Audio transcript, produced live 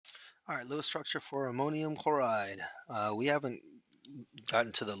All right, Lewis structure for ammonium chloride. We haven't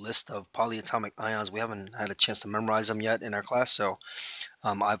gotten to the list of polyatomic ions. We haven't had a chance to memorize them yet in our class, so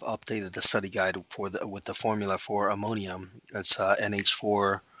I've updated the study guide for with the formula for ammonium. It's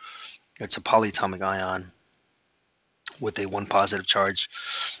NH4. It's a polyatomic ion with a one positive charge.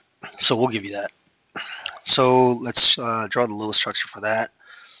 So we'll give you that. So let's draw the Lewis structure for that.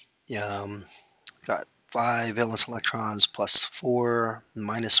 Um, got 5 valence electrons plus 4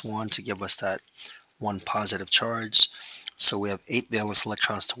 minus 1 to give us that one positive charge. So we have 8 valence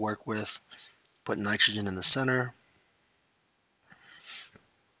electrons to work with. Put nitrogen in the center.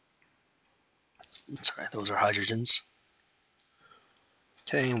 Sorry, those are hydrogens.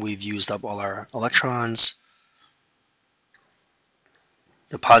 Okay, and we've used up all our electrons.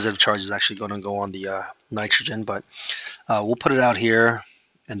 The positive charge is actually going to go on the nitrogen, but we'll put it out here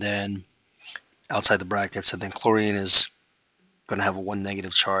and then outside the brackets, and then chlorine is going to have a 1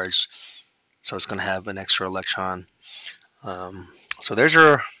 negative charge, so it's going to have an extra electron. So there's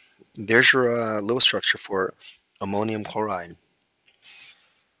your Lewis structure for ammonium chloride.